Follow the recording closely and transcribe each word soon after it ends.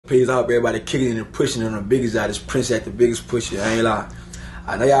Please, I hope everybody kicking and pushing on the biggest out. This Prince at the biggest pusher. I ain't lie.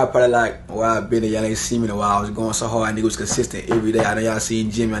 I know y'all probably like, where I've been and y'all ain't seen me in a while. I was going so hard, nigga was consistent every day. I know y'all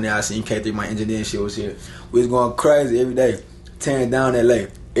seen Jimmy, I know y'all seen K3, my engineer and shit was here. We was going crazy every day, tearing down LA.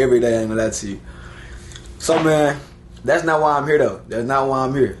 Every day, I ain't gonna lie to you. So, man, that's not why I'm here, though. That's not why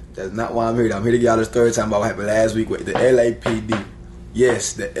I'm here. That's not why I'm here, though. I'm here to get y'all this story time about what happened last week with the LAPD.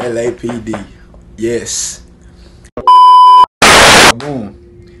 Yes, the LAPD. Yes. Boom.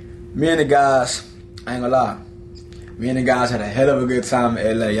 Me and the guys, I ain't gonna lie. Me and the guys had a hell of a good time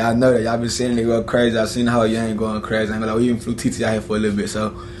in LA. Y'all know that. Y'all been seeing it go crazy. Y'all seen how y'all ain't going crazy. I ain't gonna lie. We even flew TT out here for a little bit.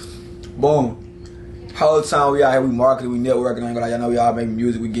 So, boom. Whole time we out here, we marketing, we networking. I ain't gonna lie. Y'all know we all making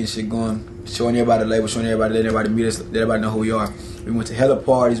music. We getting shit going. Showing everybody the label, showing everybody, letting everybody meet us, let everybody know who we are. We went to hella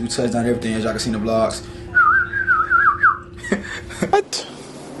parties. We touched on everything, as y'all can see in the vlogs. What?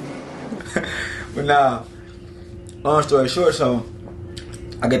 But now, long story short, so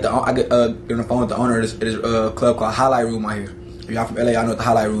I get on the phone with the owner of this club called Highlight Room out here. If y'all from LA, y'all know what the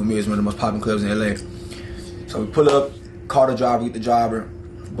Highlight Room is, one of the most popular clubs in LA. So we pull up, call the driver, get the driver,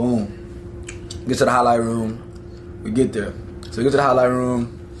 boom. Get to the Highlight Room, we get there. So we get to the Highlight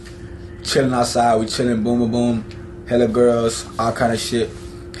Room, chilling outside, we chilling, boom, boom, boom. Hella girls, all kind of shit.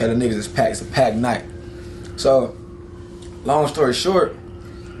 Hella niggas, it's a packed night. So, long story short,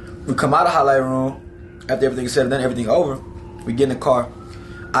 we come out of Highlight Room, after everything's said and done, everything over, we get in the car.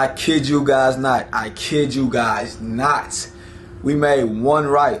 I kid you guys not. I kid you guys not. We made one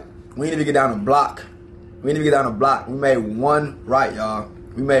right. We didn't even get down the block. We made one right, y'all.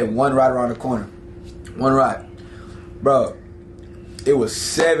 We made one right around the corner. One right. Bro, it was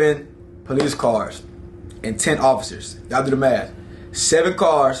 7 police cars and 10 officers. Y'all do the math. 7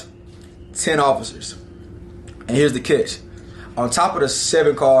 cars, 10 officers. And here's the catch. On top of the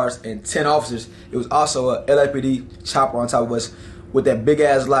 7 cars and 10 officers, it was also a LAPD chopper on top of us with that big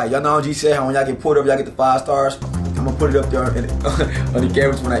ass light. Y'all know on GTA how when y'all get pulled up, y'all get the 5 stars. I'm gonna put it up there on the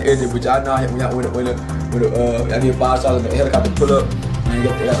cameras when I edit, but y'all know when y'all get 5 stars and the helicopter pull up and you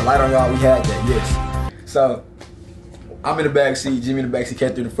got the light on y'all. We had that, yes. So I'm in the back seat, Jimmy in the back seat,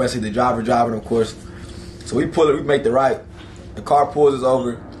 K3 in the front seat, the driver driving, of course. So we pull it, we make the right. The car pulls us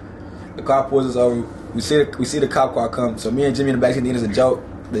over. We see the cop car come. So me and Jimmy in the back seat think it's a joke.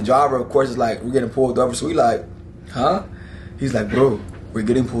 The driver, of course, is like, we're getting pulled over. So we like, huh? He's like, bro, we're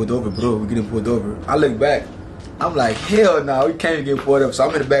getting pulled over, bro. We're getting pulled over. I look back. I'm like, hell no, we can't get pulled over. So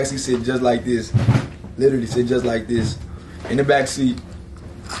I'm in the back seat sitting just like this. Literally sitting just like this. In the back seat,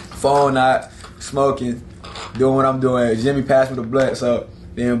 phone out, smoking, doing what I'm doing. Jimmy passed me the blunt. So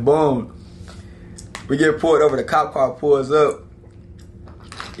then boom, we get pulled over. The cop car pulls up.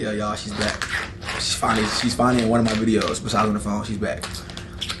 Yeah, y'all, she's back. She's finally in one of my videos. Besides on the phone, she's back.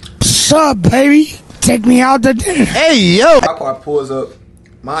 What's up, baby? Take me out to dinner. Hey, yo. Cop car pulls up.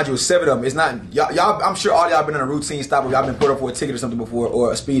 Mind you, 7 of them. It's not y'all. I'm sure all y'all been on a routine stop where y'all been put up for a ticket or something before,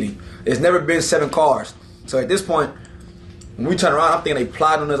 or a speeding. It's never been 7 cars. So at this point, when we turn around, I'm thinking they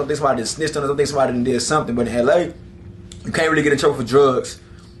plotted on us. I'm thinking somebody just snitched on us. I'm thinking somebody did something. But in LA, you can't really get in trouble for drugs,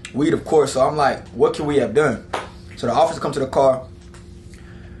 weed, of course. So I'm like, what can we have done? So the officer comes to the car.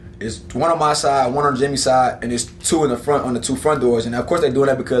 It's one on my side, one on Jimmy's side, and there's 2 in the front on the 2 front doors. And of course they're doing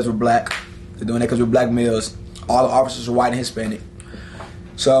that because we're black. They're doing that because we're black males. All the officers are white and Hispanic.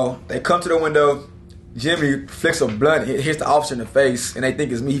 So they come to the window. Jimmy flicks a blunt, hits the officer in the face, and they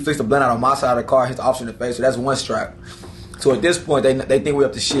think it's me. He flicks the blunt out on my side of the car, hits the officer in the face. So that's 1 strike. So at this point, they think we're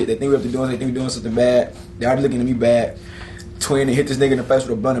up to shit. They think we're up to doing something. They think we're doing something bad. They already looking at me bad. Twin and hit this nigga in the face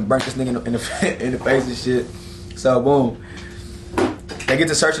with a blunt and burnt this nigga in the face and shit. So boom. They get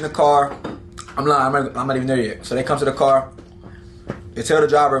to searching the car. I'm lying, I'm not even there yet. So they come to the car. They tell the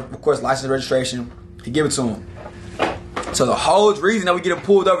driver, of course, license and registration. He give it to him. So the whole reason that we get him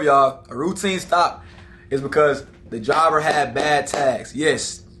pulled over, y'all, a routine stop, is because the driver had bad tags.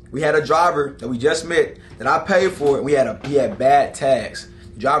 Yes, we had a driver that we just met that I paid for, and he had bad tags.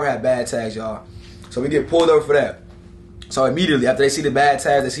 The driver had bad tags, y'all. So we get pulled over for that. So immediately after they see the bad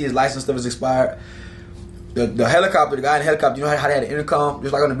tags, they see his license stuff is expired. The helicopter, the guy in the helicopter, you know how they had an intercom,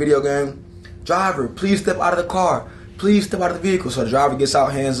 just like on the video game? Driver, please step out of the car. Please step out of the vehicle. So the driver gets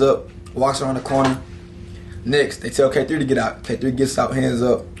out, hands up, walks around the corner. Next, they tell K3 to get out. K3 gets out, hands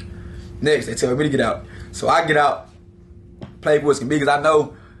up. Next, they tell me to get out. So I get out, play with can be, because I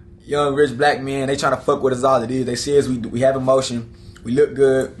know young, rich black men, they trying to fuck with us all it is. They see us, we have emotion, we look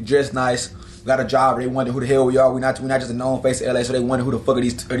good, we dress nice, we got a job, they wonder who the hell we are. We're not just a known face of LA, so they wonder who the fuck are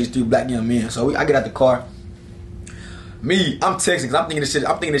these 3 black young men. So I get out the car. Me, I'm texting because I'm thinking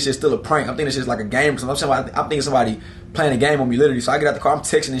this shit's still a prank. I'm thinking this shit's like a game. I'm thinking somebody playing a game on me literally. So I get out the car, I'm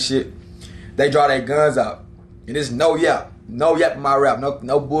texting and shit. They draw their guns out. And it's no no yap in my rap,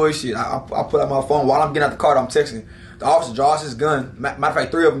 no bullshit. I put out my phone while I'm getting out the car. I'm texting. The officer draws his gun. Matter of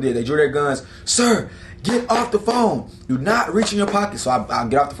fact, 3 of them did. They drew their guns. Sir, get off the phone. Do not reach in your pocket. So I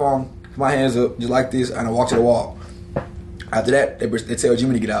get off the phone, put my hands up just like this, and I walk to the wall. After that, they tell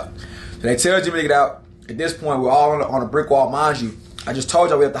Jimmy to get out. So they tell Jimmy to get out. At this point, we're all on a brick wall. Mind you, I just told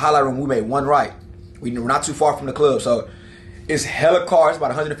y'all we at the highlight room. We made one right. We're not too far from the club. So it's hella cars, about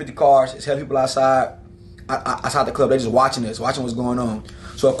 150 cars. It's hella people outside the club. They just watching us, watching what's going on.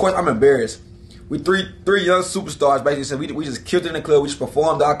 So of course I'm embarrassed. We three young superstars basically said we just killed it in the club. We just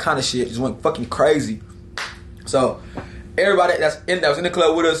performed all kind of shit. Just went fucking crazy. So everybody that was in the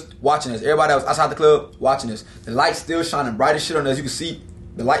club with us watching us. Everybody that was outside the club watching us. The light still shining bright as shit on us. You can see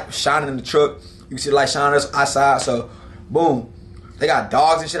the light shining in the truck. You can see the light shining on us outside. So boom, they got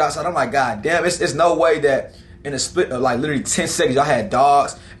dogs and shit outside. I'm like, God damn, it's no way that in a split of like literally 10 seconds y'all had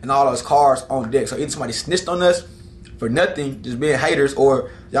dogs and all those cars on deck. So either somebody snitched on us for nothing, just being haters, or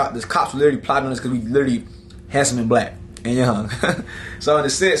y'all, the cops were literally plotting on us because we literally handsome and black and young. So in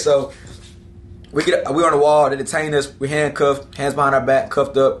the sense, so we on the wall, they detain us, we handcuffed, hands behind our back,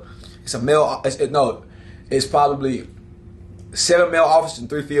 cuffed up. It's a male, it's probably 7 male officers and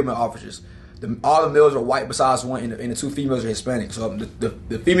 3 female officers. All the males are white besides one, and the 2 females are Hispanic. So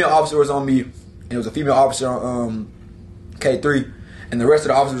the female officer was on me, and it was a female officer on K3. And the rest of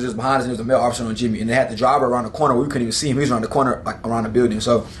the officers was just behind us, and there was a male officer on Jimmy. And they had the driver around the corner where we couldn't even see him. He was around the corner, like around the building.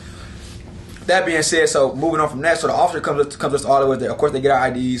 So that being said, so moving on from that, so the officer comes up to all of us. There. Of course, they get our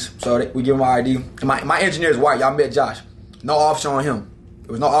IDs, so we give them our ID. And my engineer is white. Y'all met Josh. No officer on him.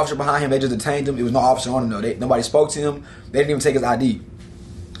 There was no officer behind him. They just detained him. There was no officer on him, though. Nobody spoke to him. They didn't even take his ID.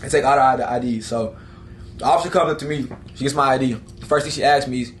 They take all the IDs. So the officer comes up to me. She gets my ID. The first thing she asks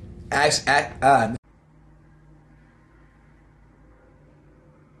me is,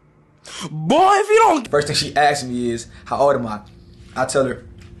 boy, if you don't... First thing she asks me is, how old am I? I tell her,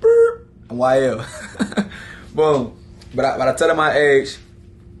 I'm YL. Boom. But I tell her my age.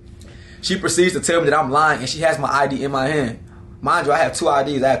 She proceeds to tell me that I'm lying, and she has my ID in my hand. Mind you, I have 2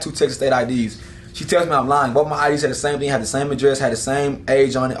 IDs. I have 2 Texas State IDs. She tells me I'm lying. Both my IDs had the same thing, had the same address, had the same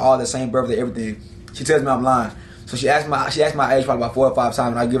age on it, all the same birthday, everything. She tells me I'm lying. So she asked my age probably about 4 or 5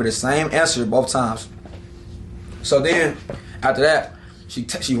 times, and I give her the same answer both times. So then, after that,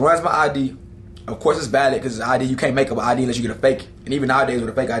 she runs my ID. Of course, it's valid because it's ID. You can't make up an ID unless you get a fake. And even nowadays with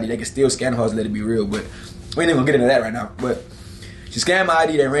a fake ID, they can still scan the hoes and let it be real. But we ain't even gonna get into that right now. But she scanned my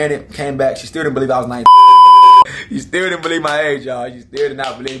ID. They ran it, came back. She still didn't believe I was 19. She still didn't believe my age, y'all. She still did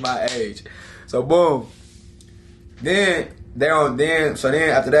not believe my age. So boom. Then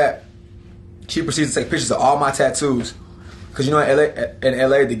after that, she proceeds to take pictures of all my tattoos. Because you know in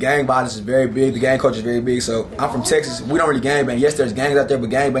LA the gang violence is very big, the gang culture is very big. So I'm from Texas, we don't really gang bang. Yes, there's gangs out there, but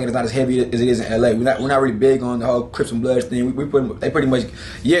gang banging is not as heavy as it is in LA. We're not really big on the whole Crips and Bloods thing. They pretty much,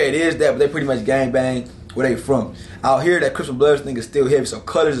 yeah, it is that, but they pretty much gang bang where they from. Out here, that Crips and Bloods thing is still heavy, so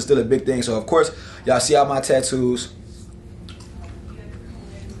colors is still a big thing. So of course, y'all see all my tattoos.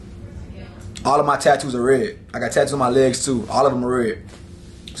 All of my tattoos are red. I got tattoos on my legs too. All of them are red.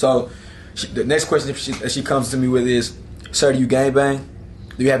 So the next question she comes to me with is, sir, do you gang bang?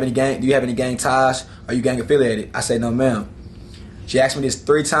 Do you have any gang ties? Are you gang affiliated? I say, no, ma'am. She asked me this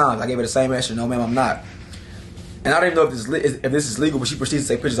 3 times. I gave her the same answer. No, ma'am, I'm not. And I don't even know if this is legal, but she proceeds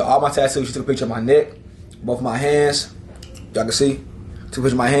to take pictures of all my tattoos. She took a picture of my neck, both of my hands. Y'all can see. Took a picture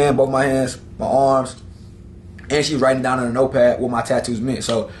of my hand, both my hands, my arms. And she's writing down on a notepad what my tattoos meant.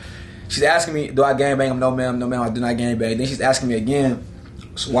 So she's asking me, do I gang bang? No, ma'am, I do not gang bang. Then she's asking me again,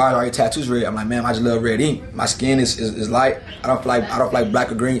 so why are your tattoos red? I'm like, ma'am, I just love red ink. My skin is light. I don't like black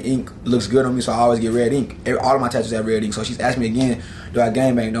or green ink. It looks good on me, so I always get red ink. All of my tattoos have red ink. So she's asking me again, do I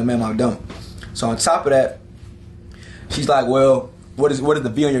gang bang? No, ma'am, I don't. So on top of that, she's like, well, what does the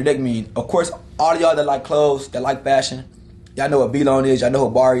V on your neck mean? Of course, all of y'all that like clothes, that like fashion, y'all know what V-Lone is. Y'all know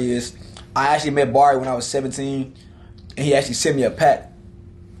who Barry is. I actually met Barry when I was 17, and he actually sent me a pack.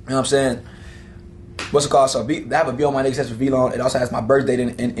 You know what I'm saying? What's it called? So I have a V on my neck that says for V-Lone. It also has my birth date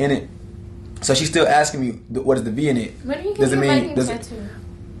in it. So she's still asking me, what is the V in it? What do you get your Viking tattoo?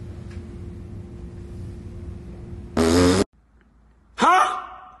 Huh?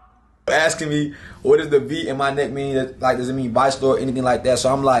 Asking me, what does the V in my neck mean? Like, does it mean vice lord or anything like that?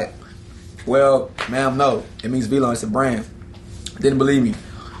 So I'm like, well, ma'am, no. It means V-Lone. It's a brand. Didn't believe me.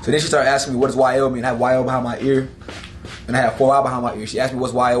 So then she started asking me, what does YL mean? I have YL behind my ear. And I have 4Y behind my ear. She asked me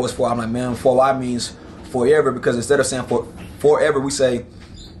what's YL was for. I'm like, man, 4Y means forever, because instead of saying forever, we say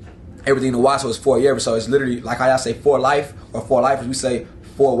everything in the Y, so it's forever. So it's literally like how y'all say for life or for lifers, we say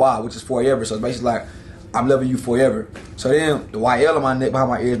 4Y, which is forever. So it's basically like I'm loving you forever. So then the YL on my neck behind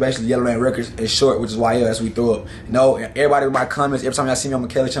my ears, basically Yellow Lane Records in short, which is YL. That's what we throw up. No, everybody in my comments, every time y'all see me on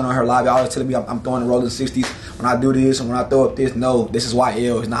Michaela channel on her live, y'all always telling me I'm throwing the rolling 60s when I do this and when I throw up this. No, this is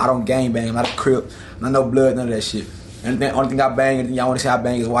YL. It's not, I don't gang bang. I'm not a crip. I'm not no blood, none of that shit. And the only thing I bang, anything y'all want to say I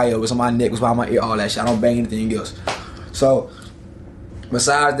bang is YL. It's on my neck, it's behind my ear, all that shit. I don't bang anything else. So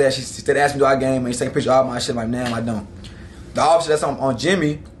besides that, she still asked me do I game and she take a picture of all my shit. I'm like, damn, I don't. The officer that's on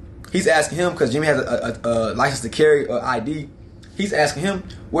Jimmy, he's asking him because Jimmy has a license to carry ID. He's asking him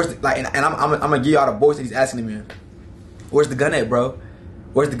where's the, like, and I'm gonna give y'all the voice that he's asking him in. Where's the gun at, bro?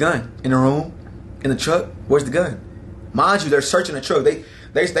 Where's the gun? In the room? In the truck? Where's the gun? Mind you, they're searching the truck.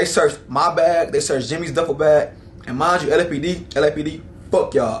 They searched my bag. They searched Jimmy's duffel bag. And mind you, LAPD,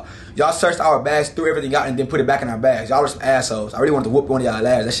 fuck y'all. Y'all searched our bags, threw everything out, and then put it back in our bags. Y'all were some assholes. I really wanted to whoop one of y'all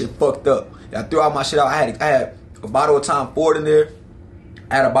ass. That shit fucked up. Y'all threw all my shit out. I had a bottle of Tom Ford in there.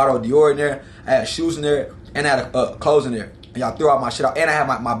 I had a bottle of Dior in there. I had shoes in there. And I had clothes in there. And y'all threw all my shit out. And I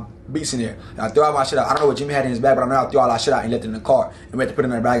had my beats in there. Y'all threw all my shit out. I don't know what Jimmy had in his bag, but I know I threw all that shit out and left it in the car. And we had to put it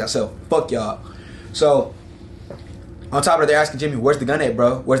in our bag ourselves. Fuck y'all. So, on top of that, they're asking Jimmy, where's the gun at,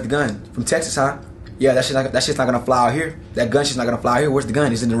 bro? Where's the gun? From Texas, huh? Yeah, that shit's not gonna fly out here. That gun shit's not gonna fly out here. Where's the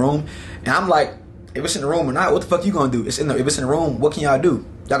gun? It's in the room. And I'm like, if it's in the room or not, what the fuck you gonna do? If it's in the room, what can y'all do?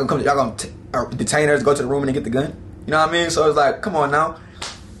 Y'all gonna detain her to go to the room and then get the gun? You know what I mean? So it's like, come on now.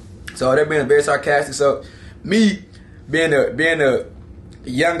 So they're being very sarcastic. So me being a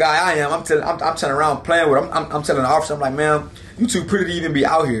young guy I am, I'm turning around playing with him. I'm telling the officer, I'm like, man, you too pretty to even be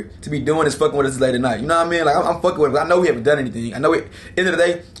out here to be doing this fucking with us late at night. You know what I mean? Like I'm fucking with him. I know we haven't done anything. I know it. End of the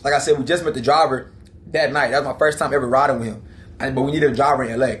day, like I said, we just met the driver that night. That was my first time ever riding with him. But we needed a driver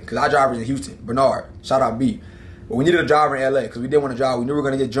in LA because our driver's in Houston, Bernard. Shout out B. But we needed a driver in LA because we didn't want to drive. We knew we were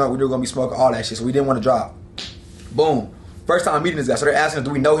gonna get drunk. We knew we were gonna be smoking all that shit, so we didn't want to drive. Boom. First time meeting this guy, so they're asking us,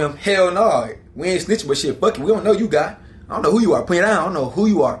 do we know him? Hell no. We ain't snitching, but shit, fuck it. We don't know you, guy. I don't know who you are. Put it down. I don't know who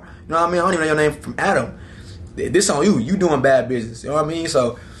you are. You know what I mean? I don't even know your name from Adam. This on you. You doing bad business. You know what I mean?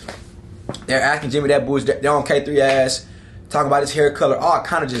 So they're asking Jimmy that bullshit. They're on K3 ass, talking about his hair color, all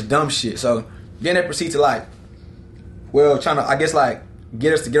kind of just dumb shit. So then they proceed to like, well, trying to, I guess, like,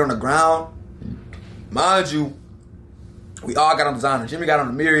 get us to get on the ground. Mind you, we all got on designer. Jimmy got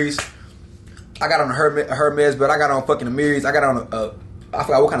on the Miris. I got on the Hermes, but I got on fucking the Miris. I got on I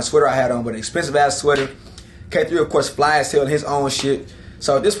forgot what kind of sweater I had on, but an expensive ass sweater. K3, of course, fly as hell in his own shit.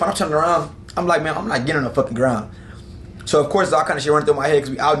 So at this point, I'm turning around. I'm like, man, I'm not getting on the fucking ground. So of course, all kind of shit running through my head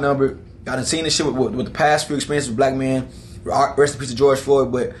because we outnumbered. I done seen this shit with the past few experiences with black men. Rest in peace to George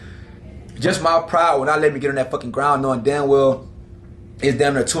Floyd, but just my pride will not let me get on that fucking ground knowing damn well it's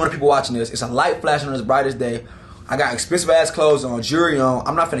damn near 200 people watching this. It's a light flashing on this brightest day. I got expensive ass clothes on, jewelry on.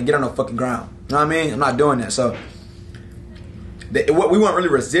 I'm not finna get on no fucking ground. You know what I mean? I'm not doing that. So we weren't really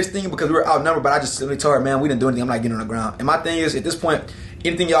resisting because we were outnumbered, but I just simply told her, man, we didn't do anything. I'm not getting on the ground. And my thing is, at this point,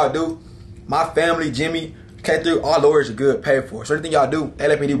 anything y'all do, my family, Jimmy, K3, all lawyers are good, paid for. So anything y'all do,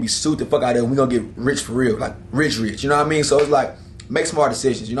 LAPD will be sued the fuck out of it and we gonna get rich for real. Like, rich. You know what I mean? So it's like, make smart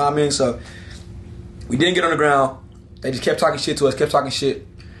decisions. You know what I mean? So we didn't get on the ground. They just kept talking shit to us, kept talking shit.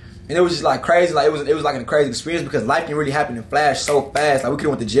 And it was just like crazy. Like it was like a crazy experience because life can really happen in flash so fast. Like we could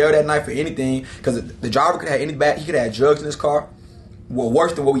have went to jail that night for anything because the driver could have had any bad. He could have had drugs in his car. Well,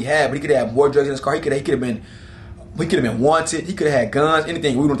 worse than what we had, but he could have had more drugs in his car. He could have been wanted. He could have had guns,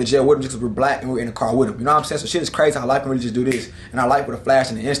 anything. We went to jail with him just because we're black and we were in the car with him. You know what I'm saying? So shit is crazy how life can really just do this. And our life with a flash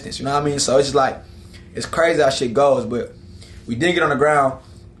in an instance. You know what I mean? So it's just like, it's crazy how shit goes. But we didn't get on the ground.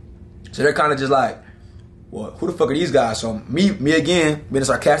 So they're kind of just like, well, who the fuck are these guys? So me again, being a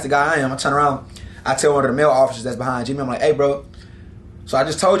sarcastic guy I am, I turn around, I tell one of the male officers that's behind Jimmy, I'm like, hey bro, so I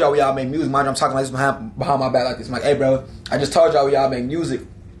just told y'all we all make music. Mind you, I'm talking like this behind my back like this. I'm like, hey bro, I just told y'all we all make music.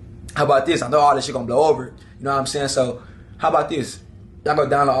 How about this? I know all this shit gonna blow over. You know what I'm saying? So how about this? Y'all go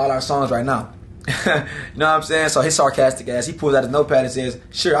download all our songs right now. You know what I'm saying? So his sarcastic ass, he pulls out his notepad and says,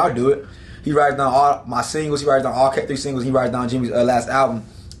 sure, I'll do it. He writes down all my singles. He writes down all K3 singles. He writes down Jimmy's last album.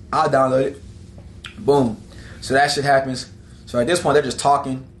 I'll download it. Boom. So that shit happens. So at this point, they're just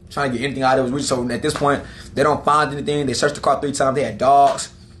talking, trying to get anything out of it. So at this point, they don't find anything. They searched the car 3 times. They had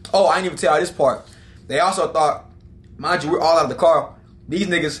dogs. Oh, I didn't even tell you this part. They also thought, mind you, we're all out of the car. These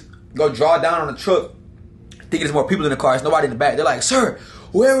niggas go draw down on the truck, thinking there's more people in the car. There's nobody in the back. They're like, sir,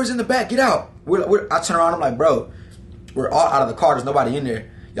 whoever's in the back, get out. I turn around, I'm like, bro, we're all out of the car. There's nobody in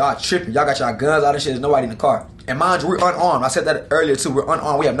there. Y'all tripping. Y'all got y'all guns out and shit. There's nobody in the car. And mind you, we're unarmed. I said that earlier too. We're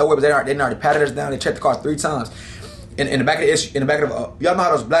unarmed. We have no weapons. They already patted us down. They checked the car 3 times. In the back of y'all know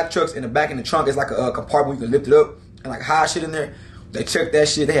how those black trucks in the back in the trunk is like a compartment you can lift it up and like hide shit in there. They checked that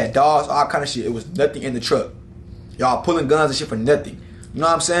shit. They had dogs, all kind of shit. It was nothing in the truck. Y'all pulling guns and shit for nothing. You know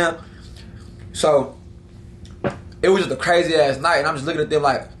what I'm saying? So it was just a crazy ass night, and I'm just looking at them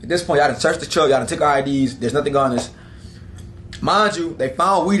like, at this point, y'all done searched the truck, y'all done took our IDs, there's nothing on this. Mind you, they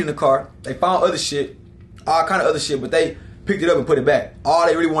found weed in the car, they found other shit, all kind of other shit, but they picked it up and put it back. All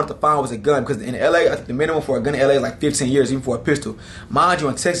they really wanted to find was a gun, because in LA, I think the minimum for a gun in LA is like 15 years, even for a pistol. Mind you,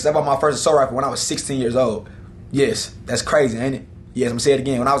 in Texas, I bought my first assault rifle when I was 16 years old. Yes, that's crazy, ain't it? Yes, I'm gonna say it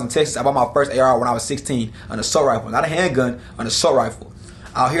again. When I was in Texas, I bought my first AR when I was 16, an assault rifle, not a handgun, an assault rifle.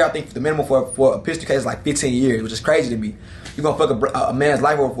 Out here, I think the minimum for a pistol case is like 15 years, which is crazy to me. You're gonna fuck a man's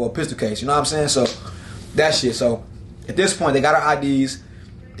life over for a pistol case, you know what I'm saying? So, that shit. So, at this point, they got our IDs.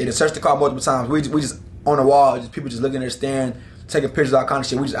 They just searched the car multiple times. We just on the wall, just people just looking there, staring, taking pictures, all kind of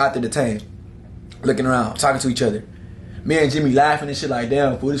shit. We just out there detained, looking around, talking to each other. Me and Jimmy laughing and shit like,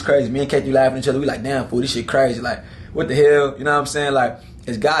 damn, fool, this crazy. Me and Katie laughing at each other. We like, damn, fool, this shit crazy. Like, what the hell? You know what I'm saying? Like,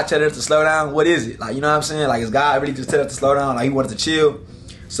 is God telling us to slow down? What is it? Like, you know what I'm saying? Like, is God really just telling us to slow down? Like, he wanted to chill?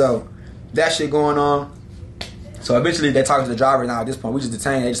 So, that shit going on. So, eventually, they talking to the driver now. At this point, we just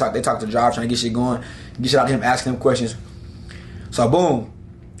detained. They talk to the driver, trying to get shit going. Get shit out of him, asking him questions. So, boom.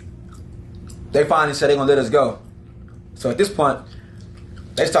 They finally said they gonna let us go. So, at this point,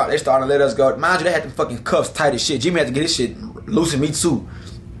 they started to let us go. Mind you, they had them fucking cuffs tight as shit. Jimmy had to get his shit loose and me too.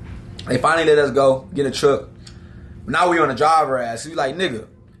 They finally let us go, get a truck. Now we on the driver ass. We like, nigga,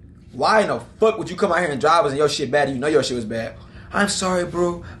 why in the fuck would you come out here and drive us and your shit bad and you know your shit was bad? I'm sorry,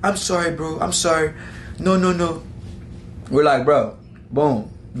 bro. I'm sorry, bro. I'm sorry. No. We're like, bro,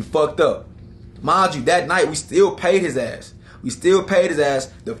 boom, you fucked up. Mind you, that night we still paid his ass. We still paid his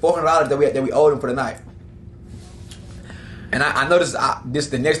ass the $400 that we owed him for the night. And I know this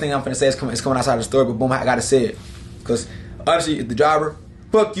the next thing I'm finna say is coming outside the story, but boom, I gotta say it. Because honestly, the driver,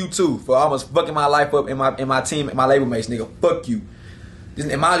 fuck you too for almost fucking my life up in my team, and my label mates, nigga. Fuck you.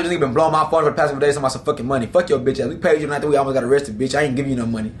 And mind you, this nigga been blowing my phone for the past couple days talking about some fucking money. Fuck your bitch ass. We paid you the night that we almost got arrested, bitch. I ain't giving you no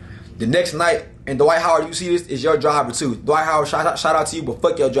money. The next night, and Dwight Howard, you see this, is your driver too. Dwight Howard, shout out to you, but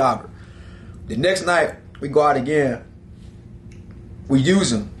fuck your driver. The next night, we go out again. We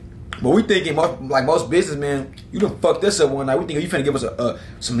use him. But we thinking, like most businessmen, you done fucked this up one night. We thinking you finna give us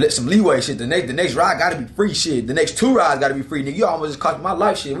some leeway shit. The next ride gotta be free shit. The next 2 rides gotta be free. Nigga, you almost just cost me my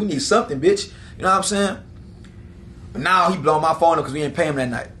life shit. We need something, bitch. You know what I'm saying? But now he blowing my phone up because we didn't pay him that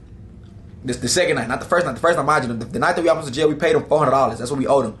night. This the second night, not the first night. The first night, mind you, the night that we almost to jail, we paid him $400. That's what we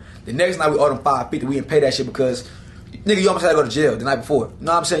owed him. The next night we owed him $550. We didn't pay that shit because, nigga, you almost had to go to jail the night before. You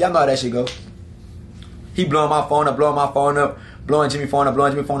know what I'm saying? Y'all know how that shit go. He blowing my phone up, blowing Jimmy phone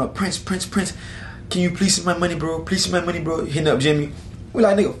up. Prince, can you please see my money, bro? Please see my money, bro. Hitting up Jimmy. We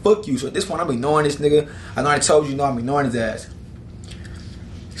like, nigga, fuck you. So at this point, I'm ignoring this nigga. I already told you, I'm ignoring his ass.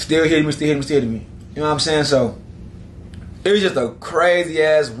 Still hitting me. You know what I'm saying? So, it was just a crazy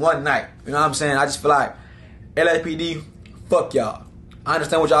ass one night. You know what I'm saying? I just feel like LAPD, fuck y'all. I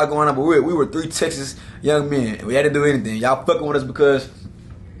understand what y'all going on, but we were 3 Texas young men, and we had to do anything. Y'all fucking with us because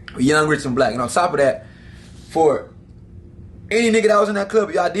we young, rich, and black. And on top of that, for any nigga that was in that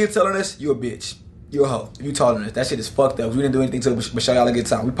club, y'all did telling us, you a bitch. You a hoe. You telling us. That shit is fucked up. We didn't do anything to but show y'all a good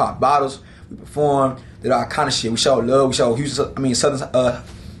time. We popped bottles, we performed, did all kind of shit. We showed love, we showed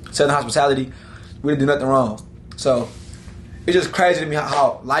Southern hospitality. We didn't do nothing wrong. So, it's just crazy to me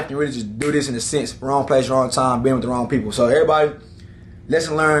how life can really just do this in a sense. Wrong place, wrong time, being with the wrong people. So everybody,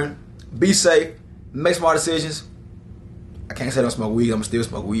 lesson learned, be safe, make smart decisions. I can't say don't smoke weed, I'm still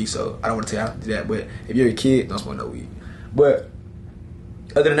smoke weed, so I don't want to tell you how to do that. But if you're a kid, don't smoke no weed. But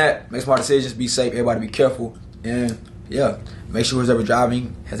other than that, make smart decisions, be safe, everybody be careful. And yeah, make sure who's ever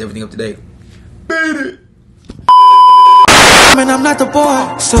driving has everything up to date. Beat it! And I'm not the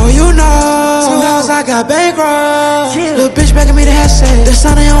boy, so you know. Sometimes I got bankroll. Little bitch begging me to have sex. The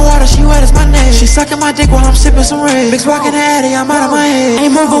sun ain't on water, she wet as my name. She sucking my dick while I'm sipping some red. Big walking Addy, I'm out of my head.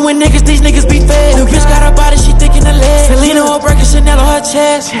 Ain't moving with niggas, these niggas be fed. Little bitch got her body, she thick in the leg. Selena or breaking Chanel on her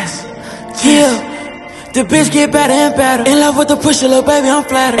chest. Yeah. The bitch get better and better. In love with the pusher, little baby, I'm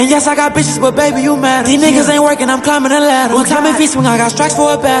flattered. And yes, I got bitches, but baby, you matter. These niggas ain't working, I'm climbing a ladder. One time in feet swing, I got strikes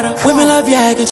for a batter. Women love you,